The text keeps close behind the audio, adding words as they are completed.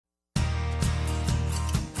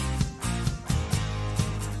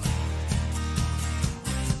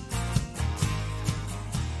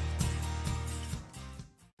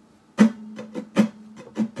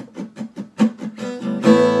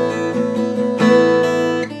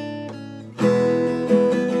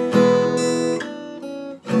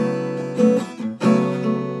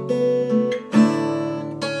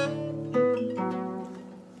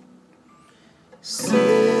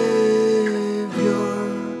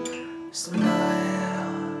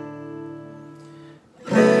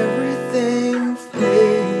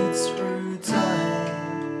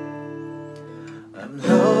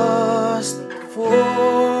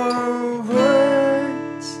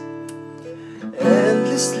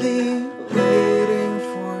endlessly waiting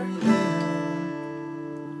for you.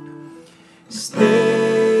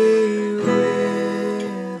 Stay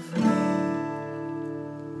with me.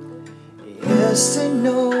 Yes, I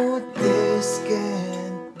know this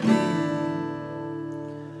can't be.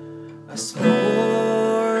 As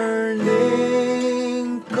morning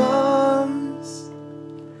comes,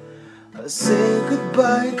 I'll say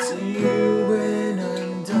goodbye to you when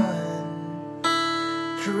I'm done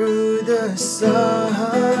through the sun.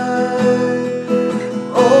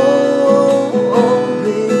 Oh,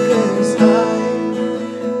 because I'm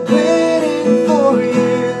waiting for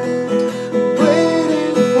you,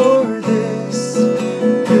 waiting for this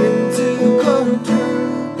dream to come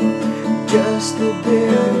true, just to be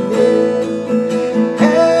with you.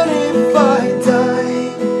 And if I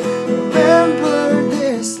die, remember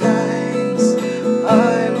these lines.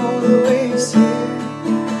 I'm always here,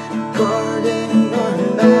 guarding your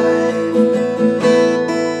life.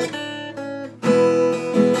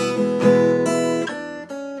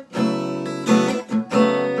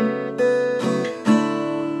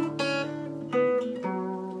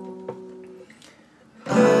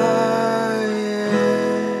 I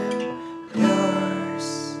am yours,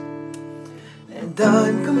 and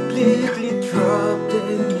I'm completely trapped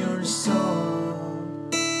in your song.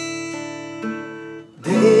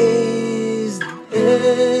 Dazed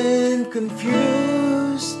and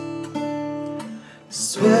confused,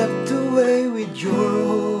 swept away with your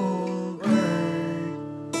whole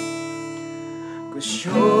world. 'Cause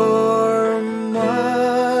you're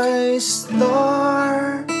my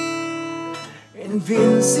star,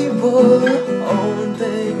 invincible,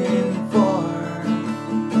 holding far.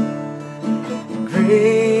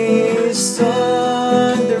 Grace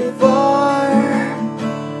under fire.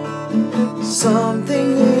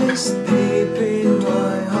 Something is deep in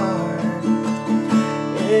my heart,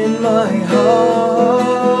 in my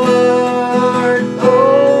heart.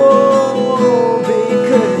 Oh,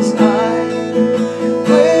 because I'm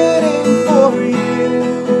waiting for you,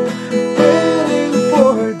 waiting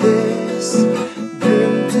for this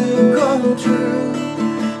dream to come true,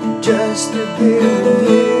 just to be with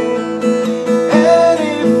you. And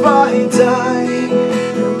if I die,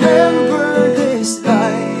 remember these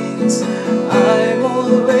lines. I'm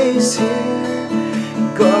always here,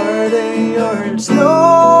 guarding your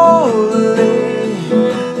slowly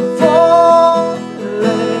falling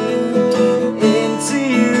into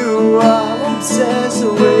you. I'm obsessed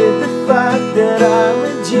with the fact that I'm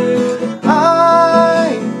with you.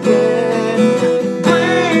 I can't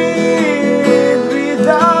breathe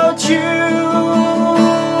without you.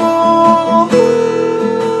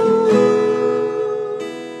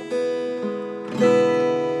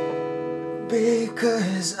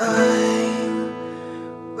 Because I'm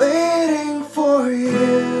waiting for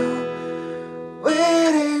you,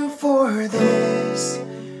 waiting for this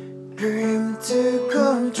dream to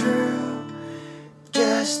come true,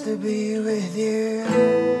 just to be with you.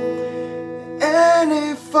 And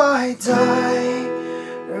if I die,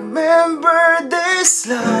 remember these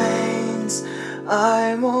lines.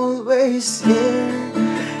 I'm always here,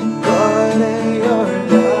 guarding your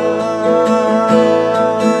love.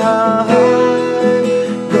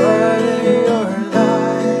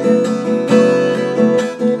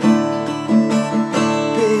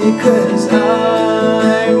 Because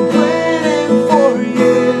I'm waiting for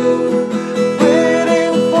you,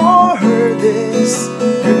 waiting for this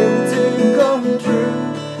dream to come true,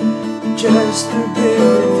 just to be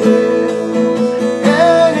with you.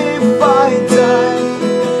 And if I die,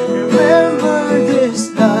 remember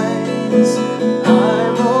these lines.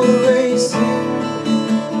 I'm always here,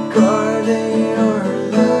 guarding your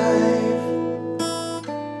life.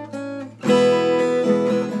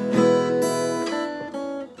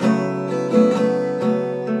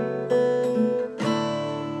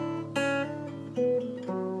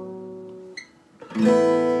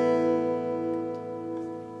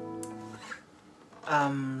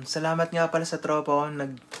 Salamat nga pala sa tropa ko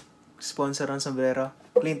nag-sponsor ng sombrero.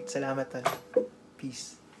 Clint, salamat tol.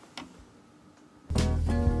 Peace.